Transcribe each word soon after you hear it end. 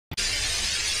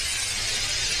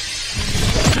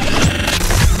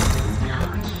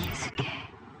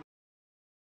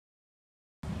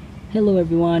Hello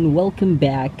everyone, welcome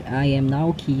back. I am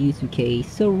Naoki Yusuke.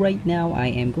 So right now I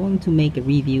am going to make a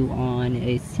review on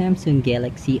a Samsung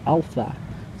Galaxy Alpha.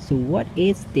 So what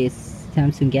is this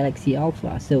Samsung Galaxy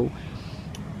Alpha? So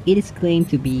it is claimed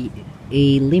to be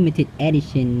a limited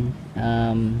edition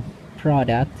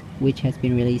product which has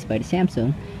been released by the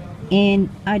Samsung, and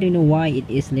I don't know why it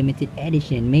is limited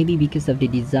edition. Maybe because of the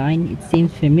design. It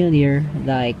seems familiar,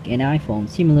 like an iPhone,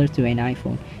 similar to an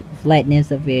iPhone. The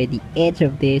flatness of it, the edge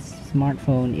of this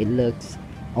smartphone, it looks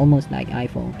almost like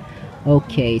iPhone.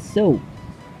 Okay, so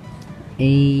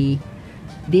a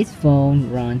this phone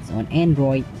runs on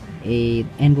Android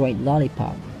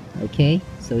Lollipop. Okay,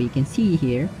 so you can see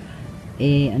here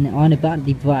and on about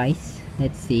device.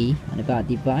 Let's see on about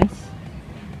device.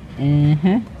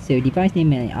 So device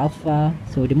name is Alpha.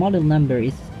 So the model number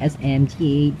is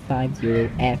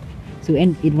SMG850F. So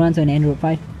and it runs on Android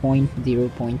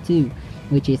 5.0.2,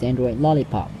 which is Android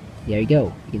Lollipop. There you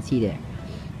go. You can see there.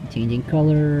 Changing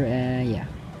color. Yeah.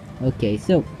 Okay.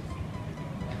 So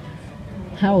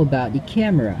how about the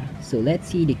camera? So let's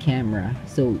see the camera.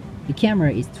 So the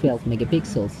camera is 12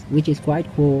 megapixels, which is quite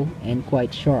cool and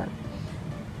quite sharp.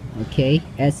 Okay,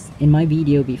 as in my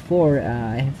video before,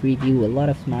 I have reviewed a lot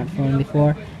of smartphone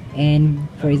before, and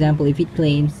for example, if it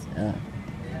claims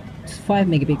 5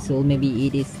 megapixel, maybe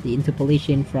it is the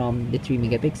interpolation from the 3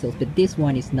 megapixels, but this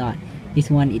one is not. This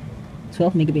one is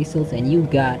 12 megapixels, and you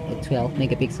got a 12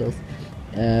 megapixels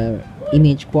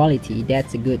image quality.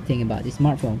 That's a good thing about this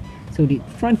smartphone. So the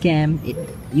front cam,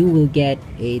 you will get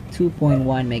a 2.1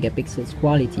 megapixels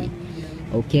quality.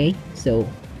 Okay, so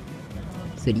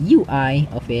the UI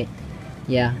of it,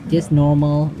 yeah, just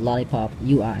normal Lollipop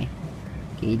UI.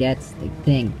 Okay, that's the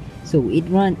thing. So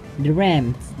the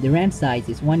RAM size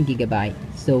is 1 GB,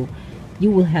 so you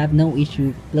will have no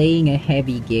issue playing a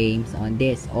heavy games on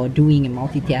this or doing a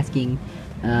multitasking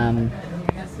on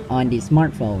the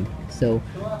smartphone. So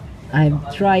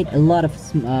I've tried a lot of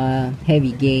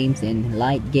heavy games and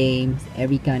light games,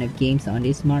 every kind of games on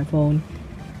this smartphone.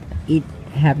 It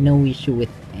have no issue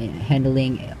with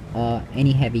handling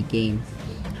any heavy games,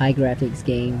 high graphics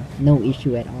game, no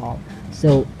issue at all.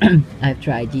 So I've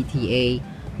tried GTA,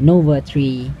 Nova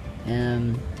 3,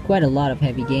 quite a lot of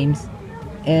heavy games,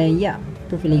 and yeah,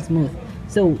 perfectly smooth.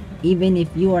 So even if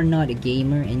you are not a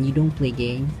gamer and you don't play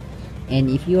games, and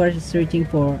if you are searching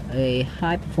for a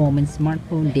high performance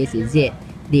smartphone, this is it.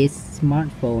 This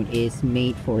smartphone is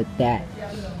made for that.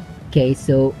 Okay,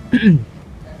 so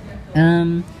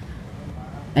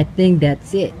I think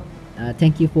that's it.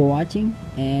 Thank you for watching,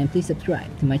 and please subscribe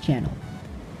to my channel.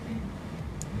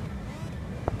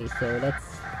 Okay, so let's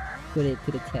put it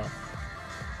to the test.